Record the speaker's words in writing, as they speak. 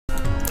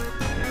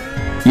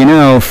You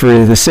know,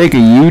 for the sake of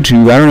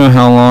YouTube, I don't know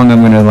how long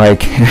I'm gonna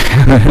like.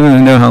 I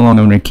don't know how long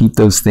I'm gonna keep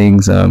those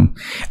things. I don't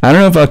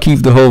know if I'll keep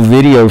the whole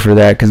video for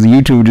that, because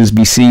YouTube will just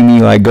be seeing me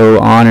like go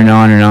on and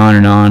on and on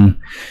and on.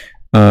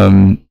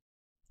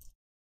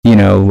 You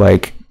know,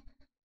 like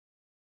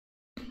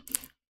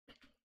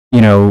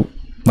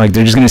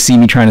they're just gonna see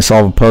me trying to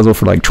solve a puzzle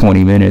for like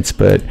 20 minutes,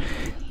 but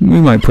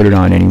we might put it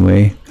on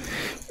anyway.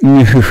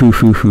 Did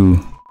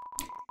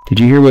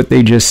you hear what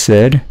they just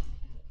said?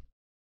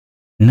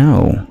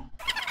 No.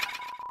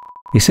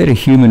 They said a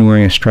human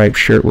wearing a striped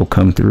shirt will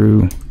come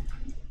through.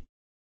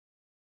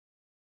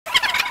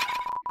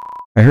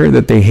 I heard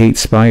that they hate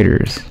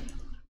spiders.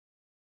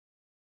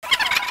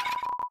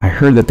 I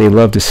heard that they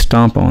love to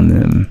stomp on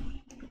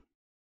them.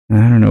 I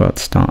don't know about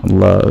stomp.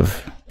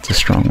 Love. It's a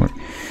strong word.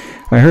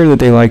 I heard that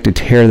they like to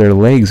tear their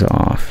legs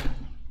off.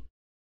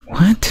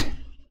 What?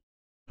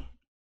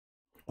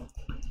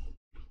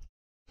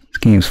 This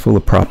game's full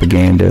of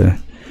propaganda.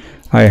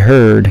 I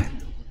heard...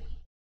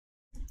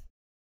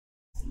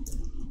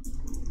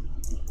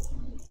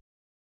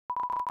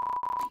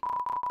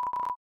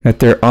 that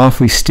they're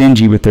awfully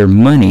stingy with their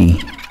money.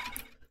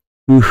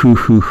 Ooh hoo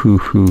hoo hoo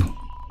hoo.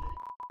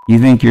 You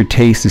think your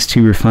taste is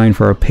too refined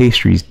for our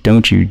pastries,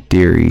 don't you,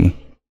 dearie?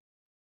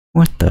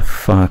 What the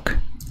fuck?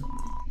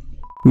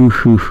 Ooh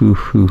hoo hoo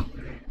hoo.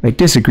 I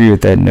disagree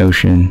with that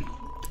notion.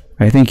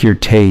 I think your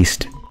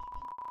taste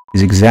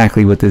is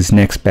exactly what this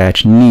next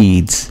batch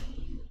needs.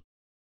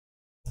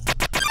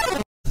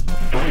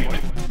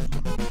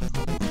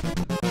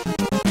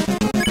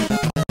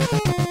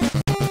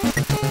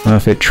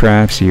 Muffet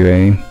traps you,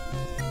 eh?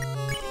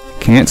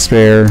 Can't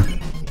spare.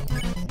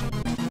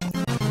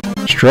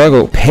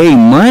 Struggle. Pay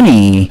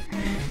money!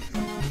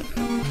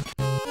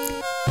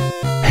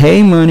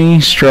 Pay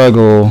money,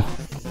 struggle,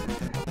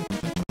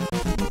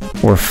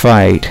 or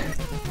fight.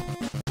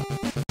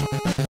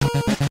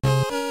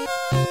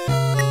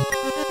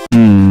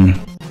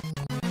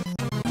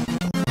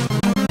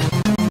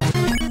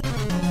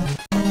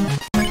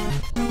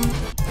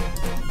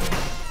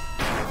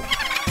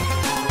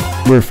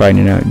 We're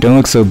fighting it out. Don't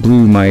look so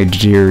blue, my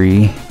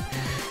dearie.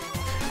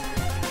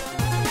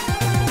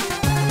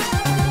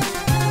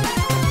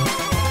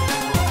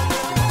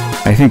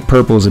 I think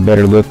purple's a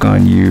better look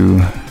on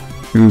you.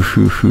 Ooh,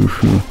 hoo, hoo,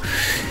 hoo.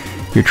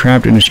 You're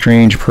trapped in a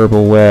strange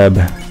purple web.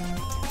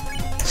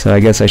 So I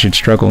guess I should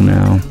struggle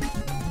now.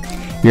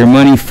 Your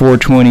money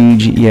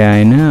 420. Yeah,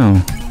 I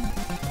know.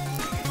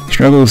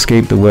 Struggle to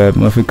escape the web.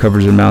 Muffet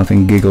covers her mouth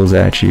and giggles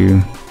at you.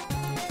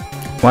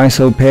 Why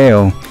so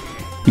pale?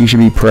 You should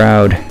be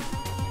proud.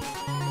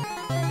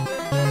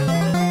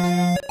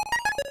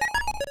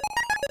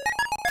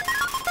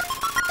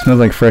 Smells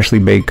like freshly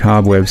baked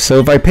cobwebs. So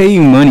if I pay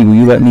you money, will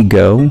you let me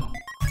go?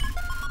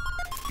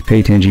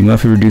 Pay Tenji.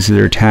 Muffet reduces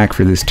her attack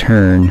for this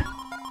turn.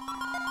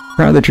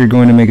 Proud that you're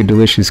going to make a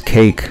delicious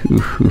cake.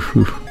 Ooh, ooh,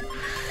 ooh.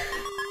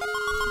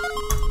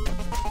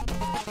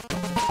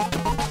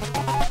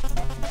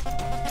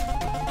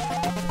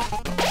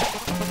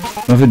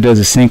 Muffet does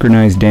a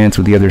synchronized dance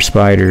with the other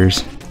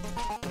spiders.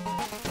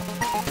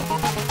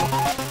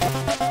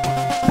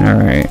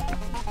 Alright.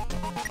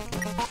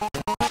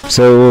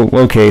 So,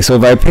 okay, so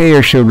if I pay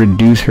her, she'll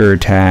reduce her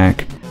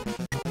attack.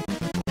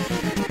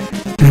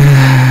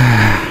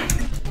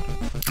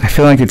 I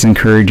feel like it's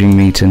encouraging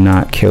me to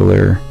not kill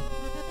her.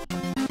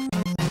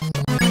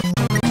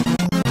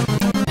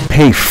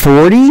 Pay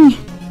 40?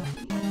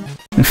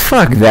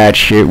 Fuck that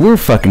shit, we're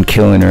fucking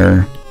killing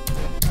her.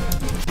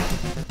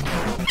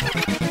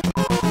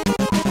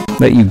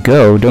 Let you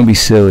go, don't be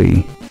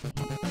silly.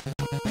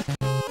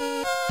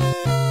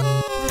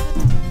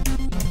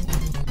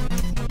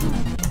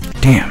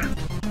 Damn.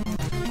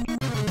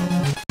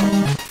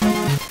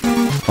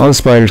 All the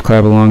spiders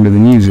clap along to the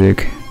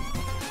music.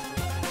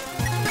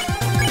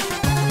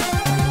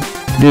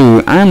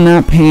 Dude, I'm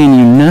not paying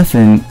you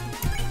nothing.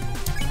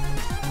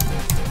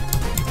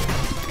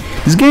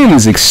 This game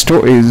is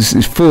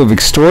full of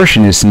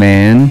extortionists,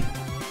 man.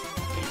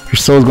 Your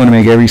soul's going to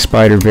make every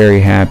spider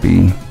very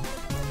happy.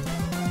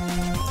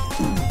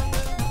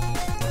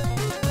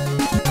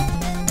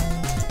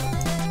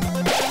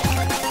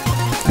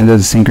 And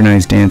does a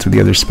synchronized dance with the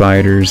other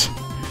spiders.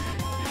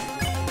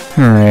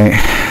 Alright.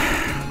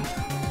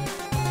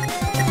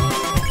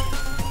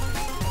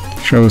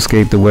 Struggle to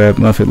escape the web.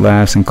 Muffet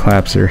laughs and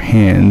claps her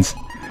hands.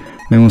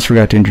 I almost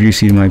forgot to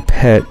introduce you to my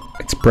pet.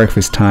 It's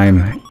breakfast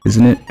time,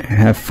 isn't it?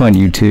 Have fun,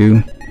 you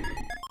two.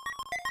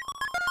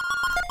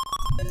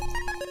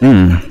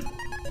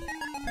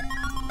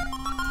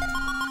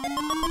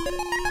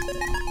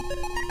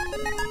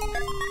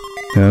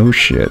 Oh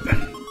shit.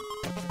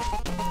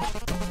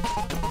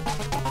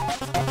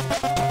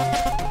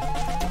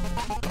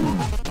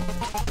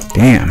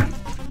 Damn.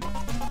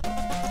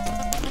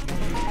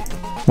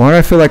 Why do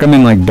I feel like I'm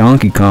in like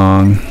Donkey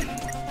Kong?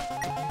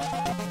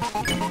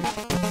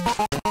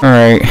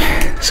 Alright,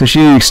 so she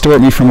didn't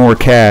extort me for more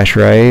cash,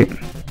 right?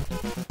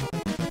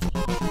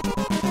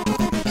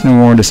 She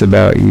warned us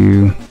about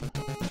you.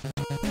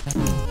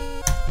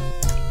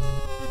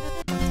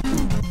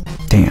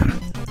 Damn.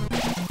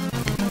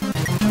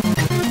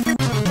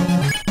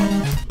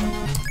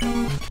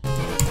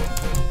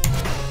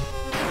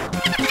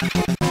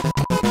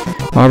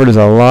 Offered us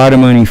a lot of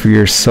money for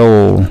your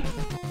soul.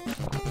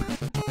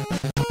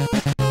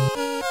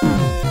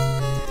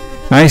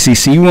 I see,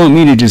 so you want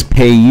me to just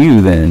pay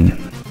you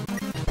then?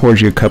 Poured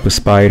you a cup of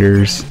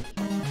spiders.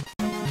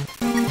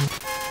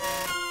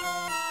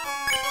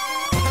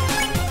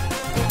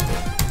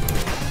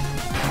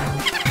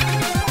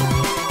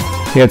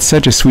 He had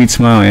such a sweet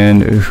smile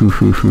and ooh,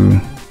 hoo, hoo.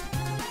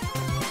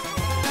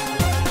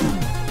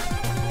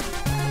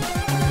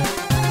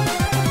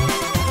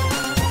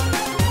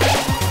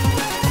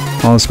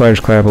 All the spiders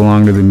clap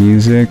along to the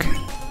music.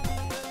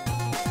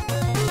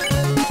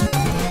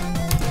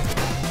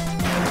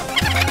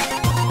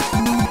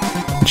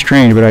 It's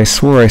strange, but I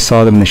swore I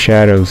saw them in the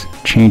shadows,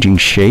 changing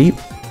shape.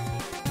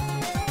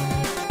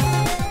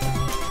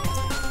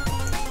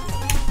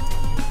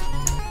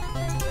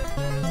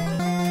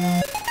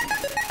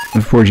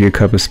 I've poured you a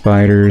cup of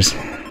spiders.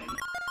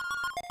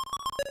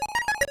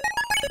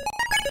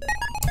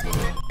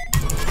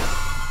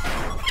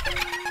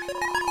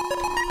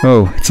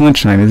 Oh, it's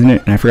lunchtime, isn't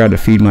it? And I forgot to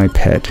feed my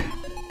pet.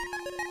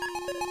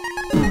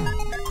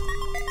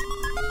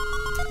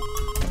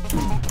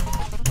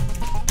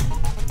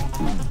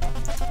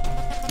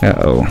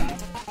 Uh-oh.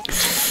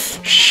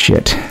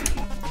 Shit.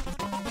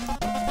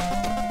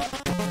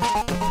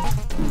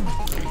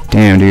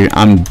 Damn, dude,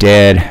 I'm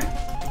dead.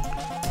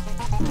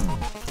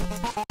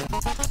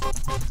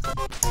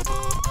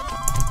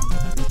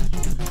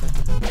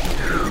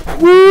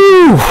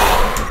 Woo!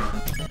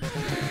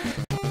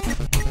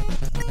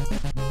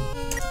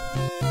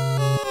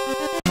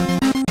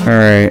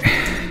 Alright.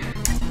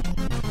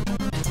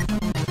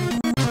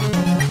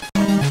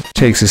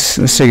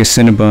 Let's take a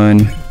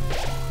Cinnabon.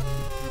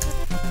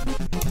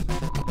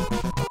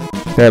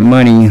 That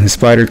money, the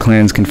spider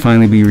clans can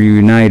finally be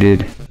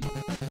reunited.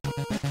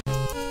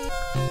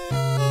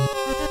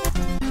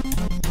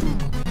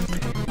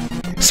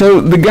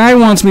 So the guy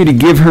wants me to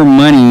give her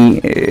money.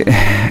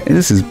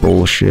 This is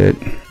bullshit.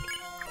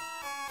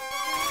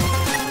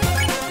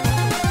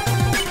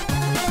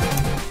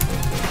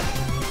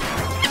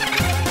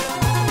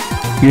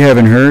 You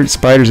haven't heard?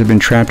 Spiders have been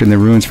trapped in the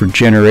ruins for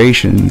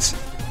generations.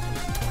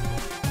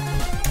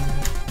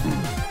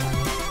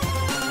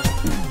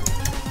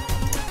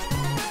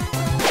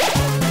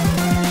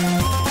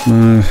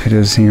 It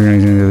does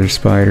synchronize the other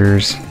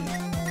spiders.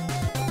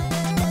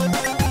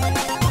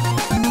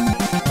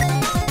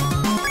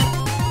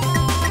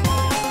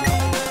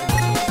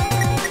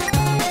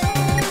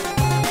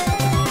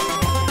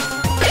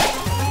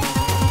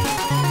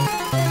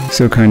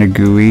 So kind of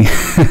gooey.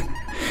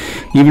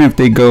 Even if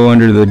they go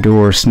under the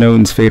door,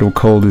 Snowden's fatal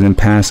cold is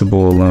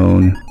impassable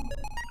alone.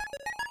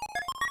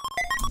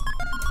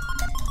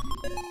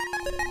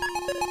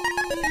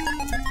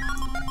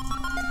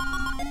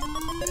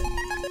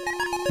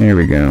 There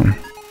we go.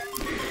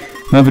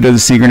 Muffet does a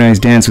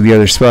synchronized dance with the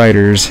other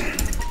spiders.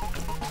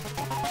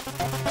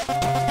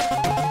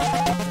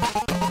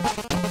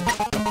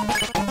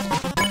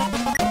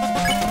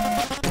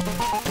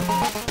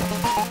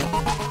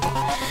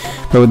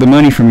 But with the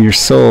money from your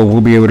soul, we'll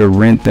be able to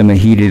rent them a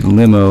heated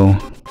limo.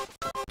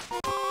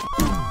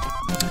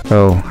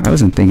 Oh, I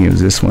wasn't thinking it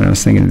was this one. I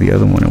was thinking of the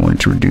other one. I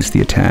wanted to reduce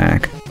the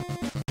attack.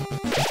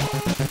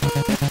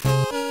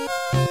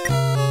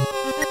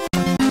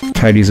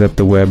 Tidies up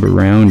the web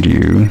around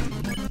you.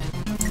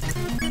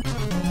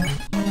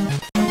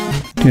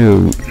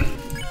 Dude.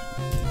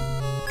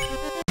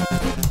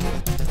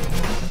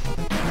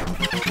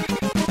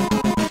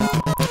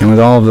 And with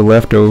all of the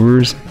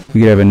leftovers,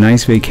 we could have a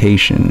nice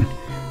vacation.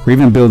 Or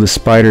even build a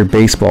spider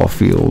baseball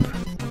field.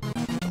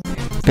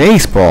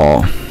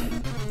 Baseball!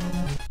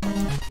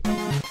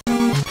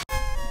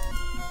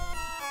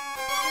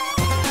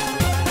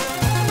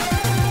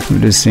 We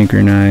just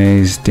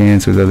synchronize,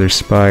 dance with other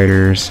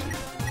spiders.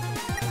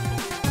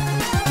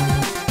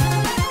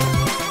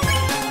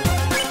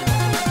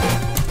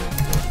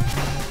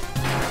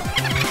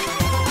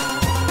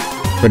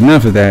 But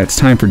enough of that, it's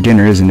time for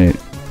dinner, isn't it?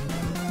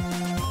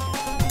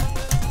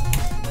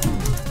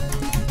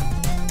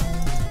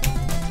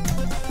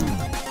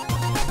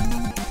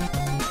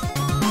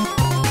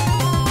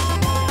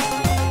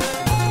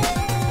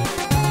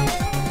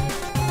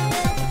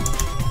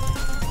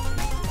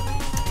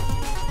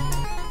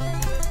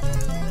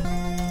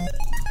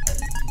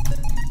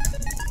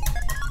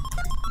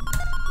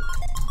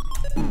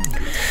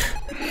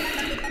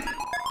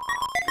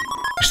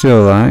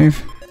 Still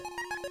alive?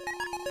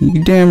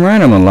 You damn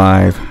right I'm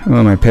alive.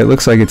 Oh, my pet,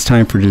 looks like it's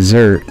time for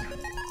dessert.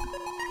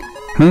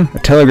 Huh? A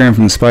telegram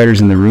from the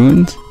spiders in the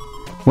ruins?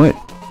 What?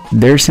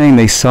 They're saying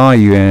they saw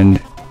you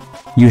and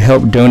you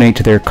helped donate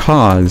to their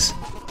cause.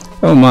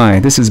 Oh my,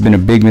 this has been a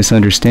big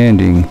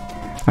misunderstanding.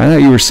 I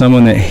thought you were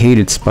someone that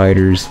hated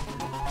spiders.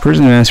 The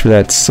person who asked for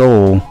that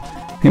soul,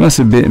 they must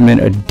have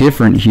meant a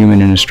different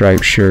human in a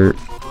striped shirt.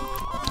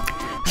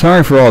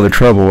 Sorry for all the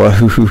trouble.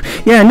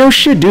 Yeah, no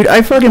shit, dude.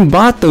 I fucking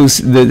bought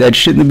that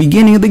shit in the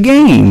beginning of the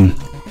game.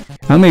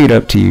 I'll make it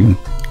up to you.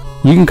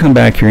 You can come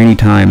back here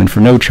anytime, and for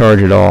no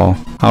charge at all.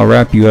 I'll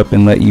wrap you up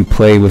and let you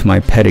play with my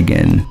pet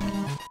again.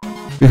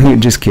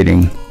 Just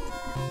kidding.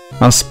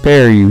 I'll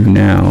spare you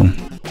now.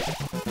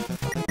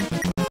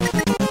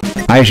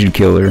 I should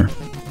kill her.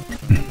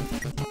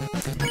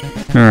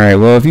 Alright,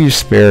 well, if you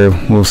spare,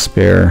 we'll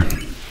spare.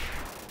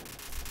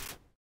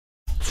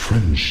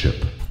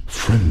 Friendship.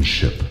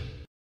 Friendship.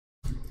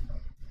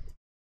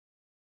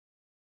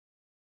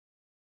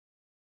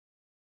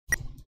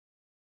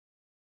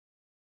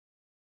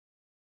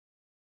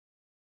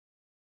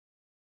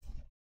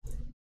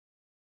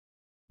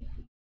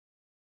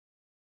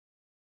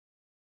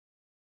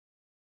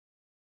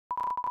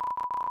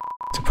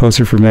 It's a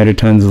poster for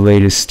Metaton's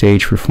latest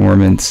stage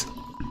performance.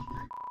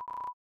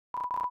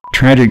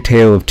 Tragic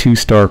tale of two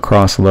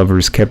star-crossed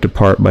lovers kept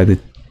apart by the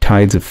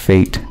tides of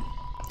fate.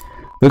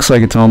 Looks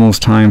like it's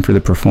almost time for the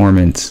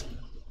performance.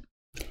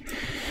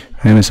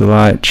 I miss a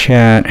lot.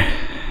 Chat.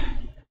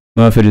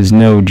 Muffet is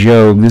no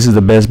joke. This is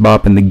the best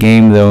bop in the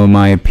game, though, in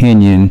my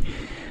opinion.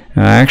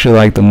 I actually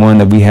like the one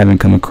that we haven't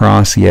come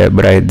across yet,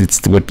 but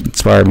it's what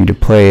inspired me to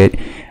play it.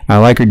 I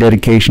like her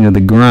dedication to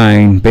the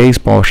grind.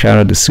 Baseball, shout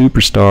out to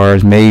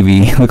superstars,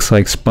 maybe. Looks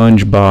like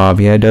SpongeBob.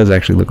 Yeah, it does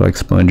actually look like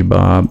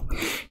SpongeBob.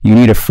 You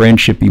need a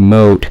friendship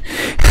emote.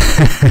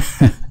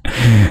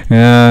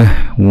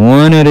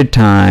 One at a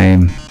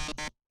time.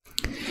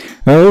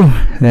 Oh,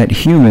 that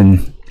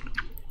human.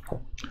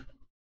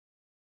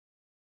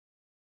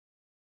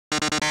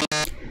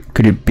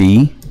 Could it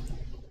be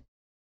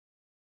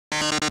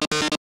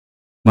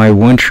my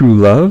one true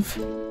love?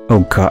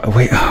 Oh god,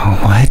 wait,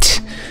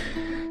 what?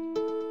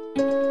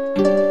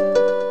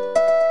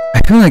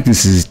 I feel like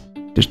this is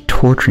just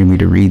torturing me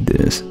to read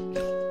this.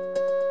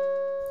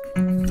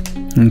 I'm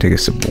gonna take a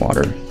sip of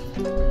water.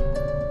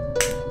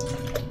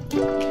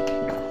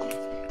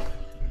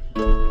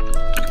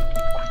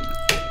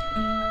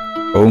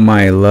 Oh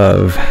my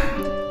love.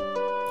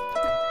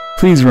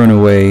 Please run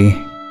away.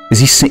 Is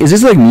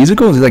this like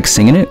musical? Is he like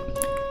singing it?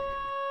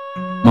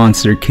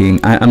 Monster King.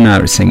 I'm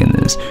not singing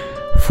this.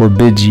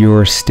 Forbids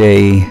your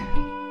stay.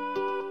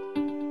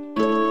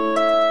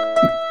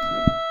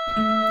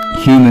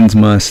 Humans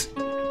must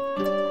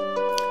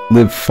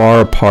live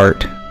far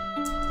apart.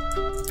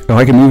 Oh,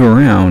 I can move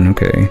around.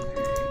 Okay.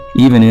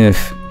 Even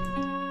if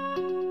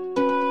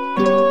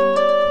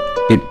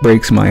it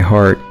breaks my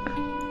heart.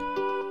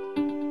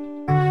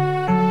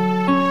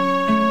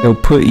 They'll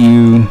put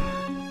you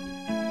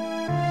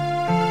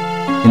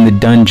in the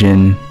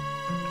dungeon.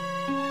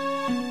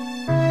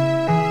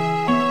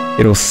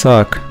 It'll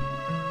suck.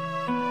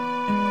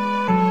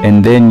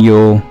 And then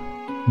you'll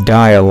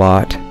die a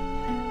lot.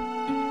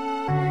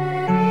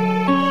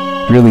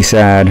 Really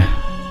sad.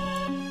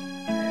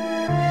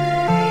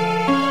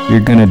 You're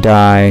gonna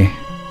die.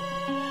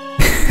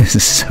 This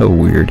is so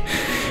weird.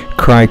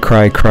 Cry,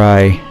 cry,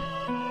 cry.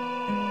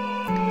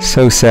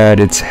 So sad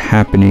it's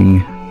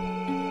happening.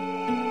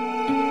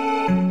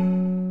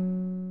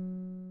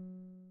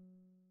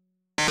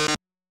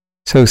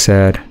 So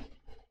sad.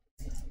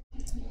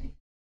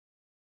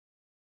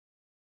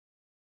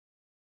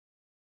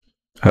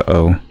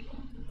 Uh-oh.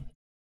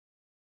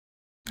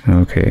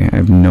 Okay, I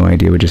have no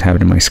idea what just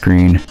happened to my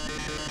screen.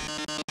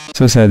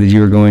 So sad that you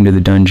were going to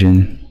the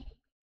dungeon.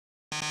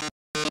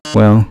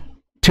 Well,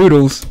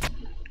 toodles!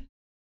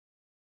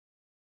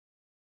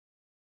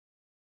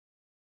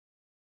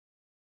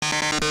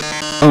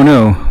 Oh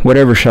no,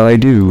 whatever shall I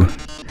do?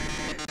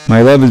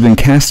 My love has been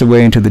cast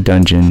away into the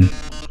dungeon.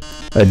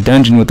 A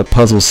dungeon with a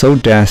puzzle so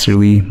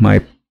dastardly,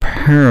 my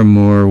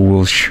paramour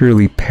will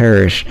surely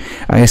perish.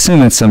 I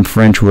assume that's some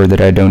French word that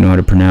I don't know how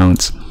to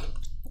pronounce.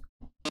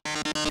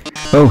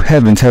 Oh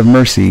heavens, have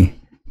mercy.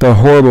 The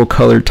horrible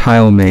colored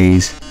tile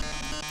maze.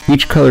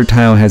 Each colored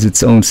tile has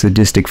its own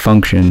sadistic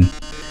function.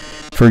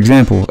 For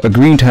example, a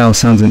green tile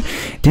sounds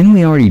Didn't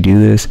we already do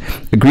this?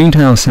 A green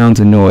tile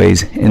sounds a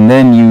noise, and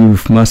then you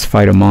must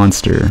fight a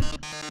monster.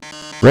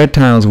 Red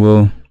tiles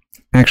will...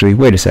 Actually,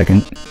 wait a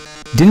second.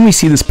 Didn't we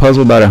see this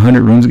puzzle about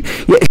 100 rooms ago?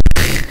 Yeah.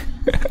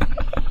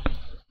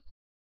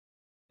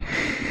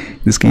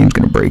 This game's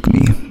gonna break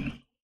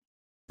me.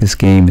 This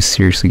game is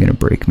seriously gonna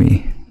break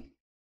me.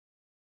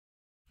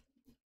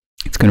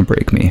 It's gonna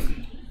break me.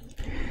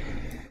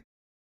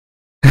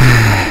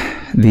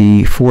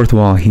 The fourth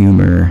wall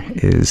humor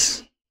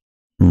is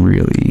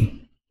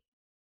really...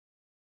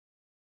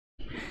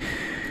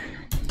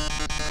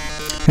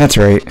 That's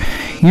right.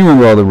 You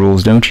remember all the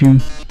rules, don't you?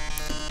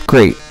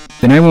 Great.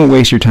 Then I won't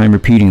waste your time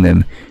repeating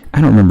them.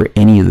 I don't remember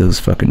any of those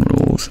fucking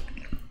rules.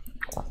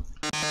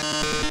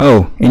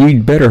 Oh, and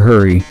you'd better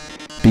hurry,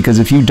 because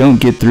if you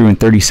don't get through in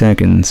 30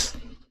 seconds,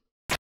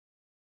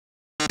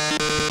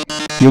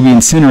 you'll be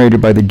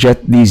incinerated by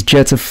these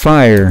jets of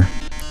fire.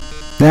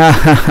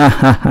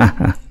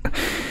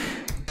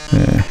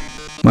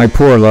 My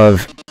poor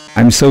love,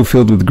 I'm so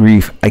filled with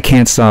grief, I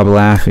can't stop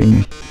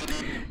laughing.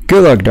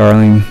 Good luck,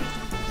 darling.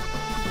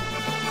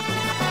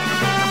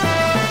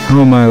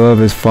 Oh, my love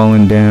has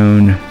fallen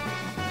down.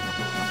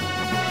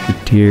 The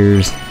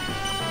tears.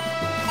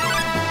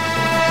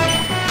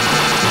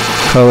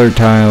 Color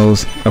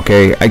tiles.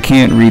 Okay, I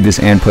can't read this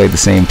and play at the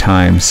same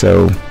time,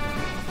 so...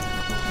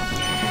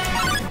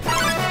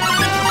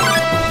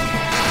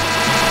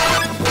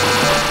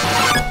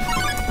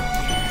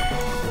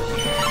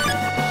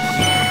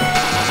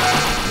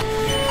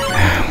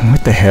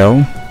 What the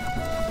hell?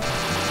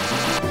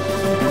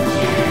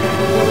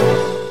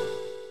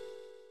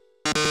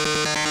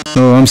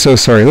 Oh, I'm so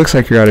sorry. Looks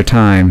like you're out of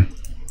time.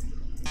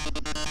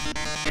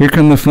 Here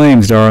come the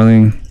flames,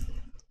 darling.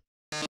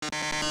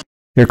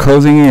 They're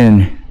closing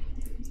in.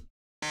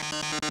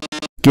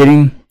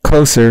 Getting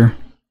closer.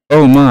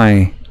 Oh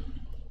my.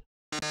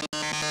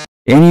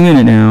 Any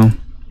minute now.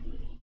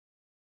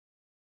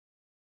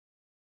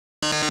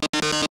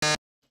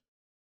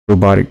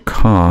 Robotic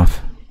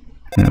cough.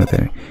 I know what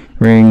that.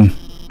 Ring.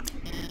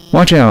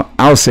 Watch out.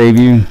 I'll save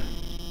you.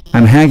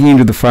 I'm hacking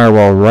into the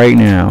firewall right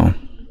now.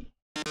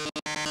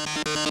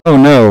 Oh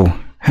no.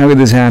 How could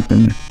this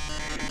happen?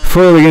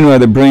 Foiled again by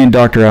the brilliant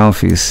Dr.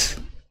 Alphys.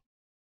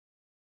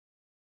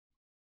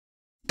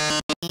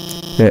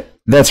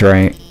 That's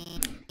right.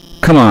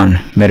 Come on,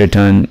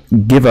 Metaton.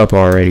 Give up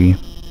already.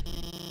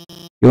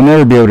 You'll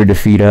never be able to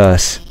defeat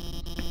us.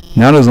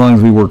 Not as long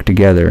as we work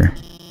together.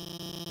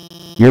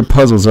 Your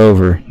puzzle's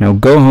over. Now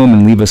go home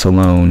and leave us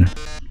alone.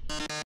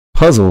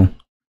 Puzzle?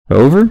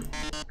 Over?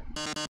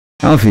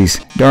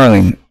 Alphys,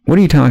 darling, what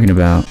are you talking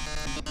about?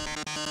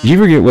 Did you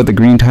forget what the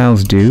green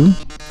tiles do?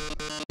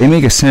 They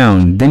make a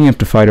sound, then you have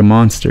to fight a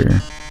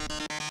monster.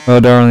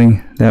 Well,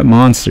 darling, that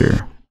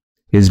monster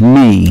is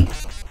me.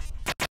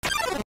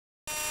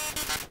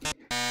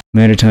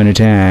 Metaton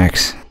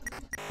attacks.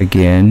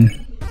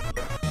 Again.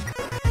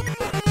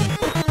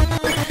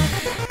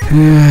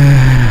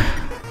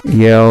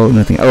 Yell,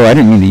 nothing. Oh, I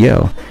didn't mean to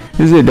yell.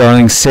 This is it,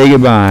 darling. Say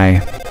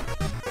goodbye.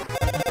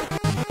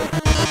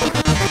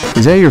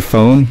 Is that your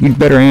phone? You'd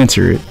better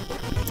answer it.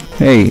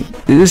 Hey,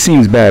 this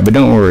seems bad, but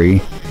don't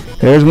worry.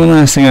 There's one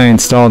last thing I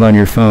installed on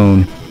your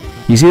phone.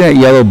 You see that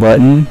yellow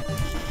button?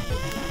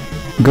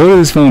 Go to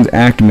this phone's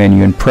act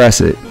menu and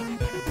press it.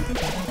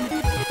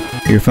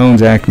 Your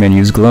phone's act menu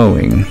is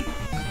glowing.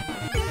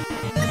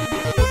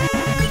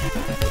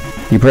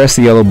 You press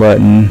the yellow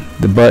button.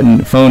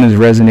 The phone is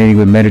resonating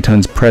with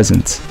Metaton's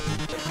presence.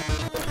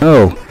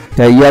 Oh,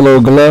 that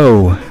yellow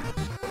glow.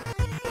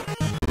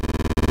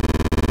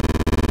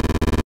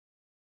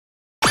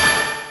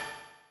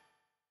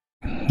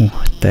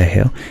 What the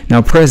hell?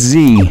 Now press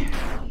Z.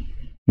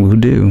 Will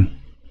do.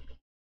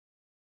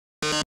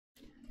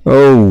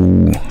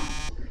 Oh.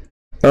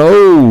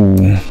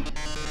 Oh.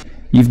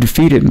 You've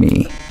defeated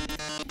me.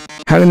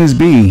 How can this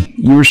be?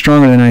 You were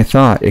stronger than I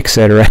thought,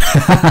 etc.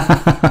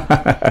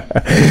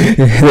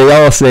 They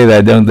all say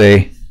that, don't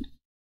they?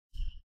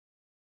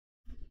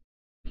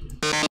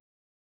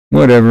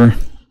 Whatever.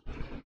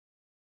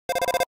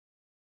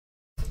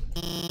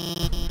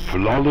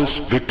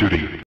 Flawless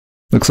victory.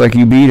 Looks like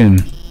you beat him.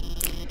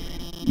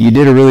 You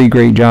did a really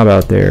great job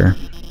out there.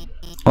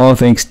 All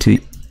thanks to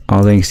you.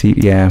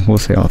 Yeah, we'll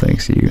say all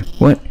thanks to you.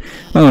 What?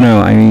 Oh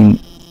no, I mean,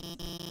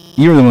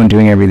 you were the one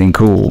doing everything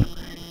cool.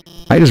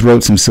 I just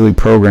wrote some silly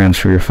programs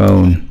for your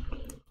phone.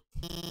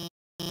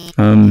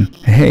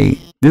 Hey,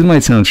 this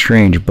might sound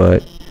strange,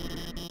 but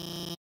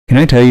can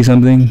I tell you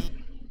something?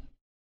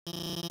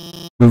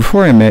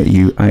 Before I met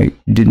you, I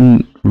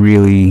didn't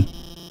really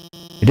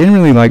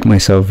like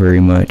myself very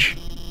much.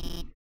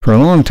 For a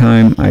long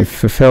time, I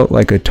felt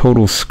like a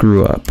total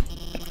screw-up.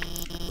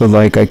 But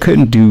like I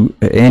couldn't do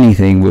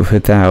anything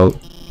without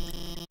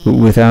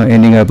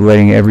ending up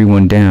letting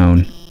everyone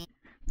down.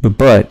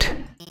 But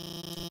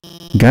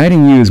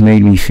guiding you has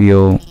made me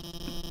feel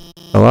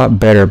a lot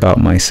better about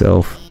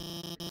myself.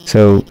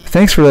 So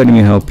thanks for letting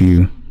me help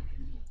you.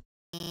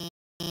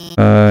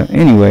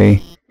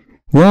 Anyway,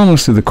 we're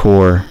almost to the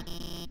core.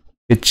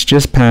 It's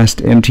just past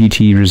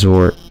MTT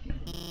Resort.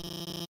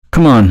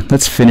 Come on,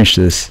 let's finish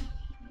this.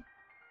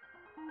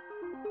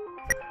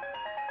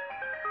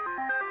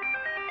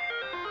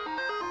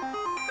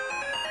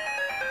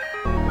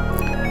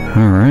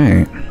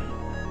 Alright.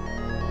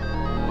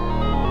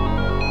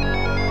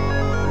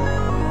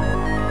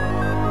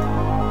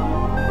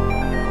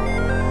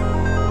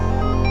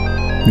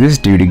 This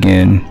dude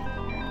again.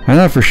 I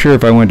thought for sure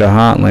if I went to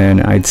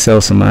Hotland I'd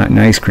sell some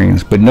ice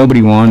creams, but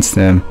nobody wants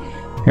them.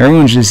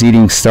 Everyone's just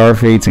eating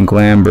Starfates and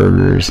Glam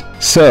Burgers.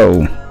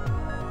 So,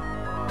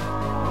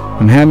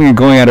 I'm having a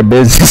going out of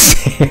business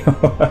sale.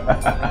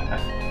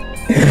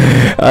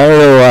 I don't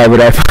know why,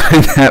 but I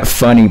find that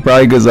funny.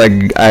 Probably because I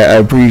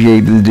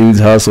appreciate this dude's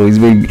hustle. He's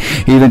been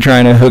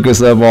trying to hook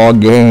us up all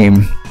game.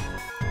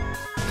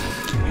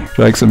 Would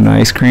you like some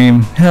ice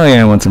cream? Hell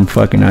yeah, I want some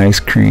fucking ice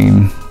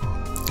cream.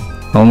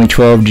 Only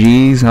 12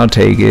 G's? I'll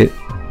take it.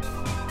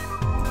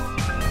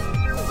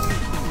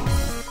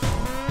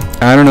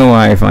 I don't know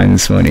why I find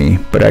this funny,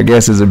 but I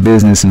guess as a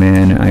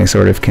businessman, I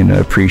sort of can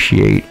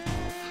appreciate.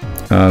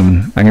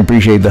 I can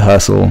appreciate the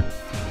hustle.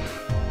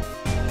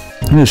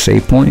 I'm gonna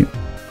save point.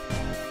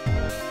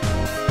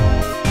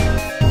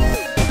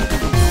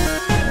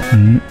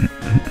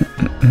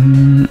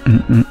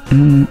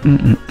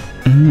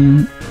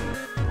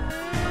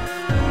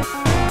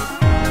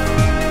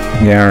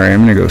 Yeah, alright, I'm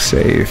gonna go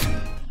save.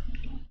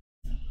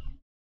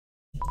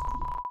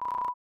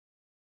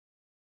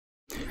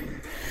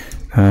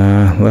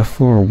 Left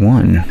floor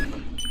 1.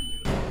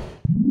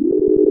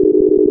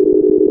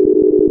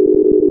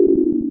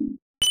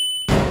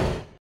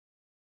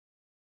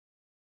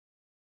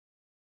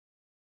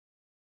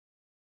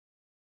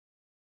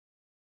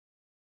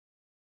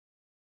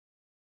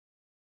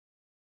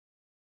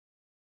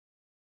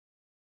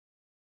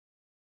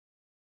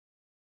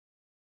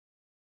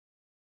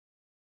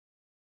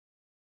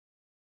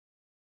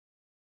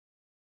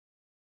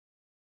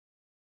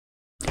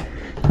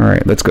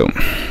 Alright, let's go.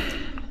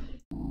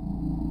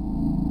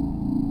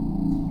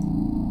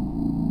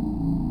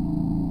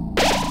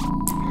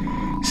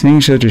 Seeing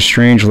such a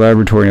strange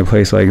laboratory in a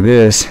place like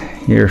this,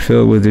 you're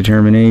filled with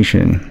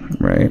determination,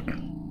 right?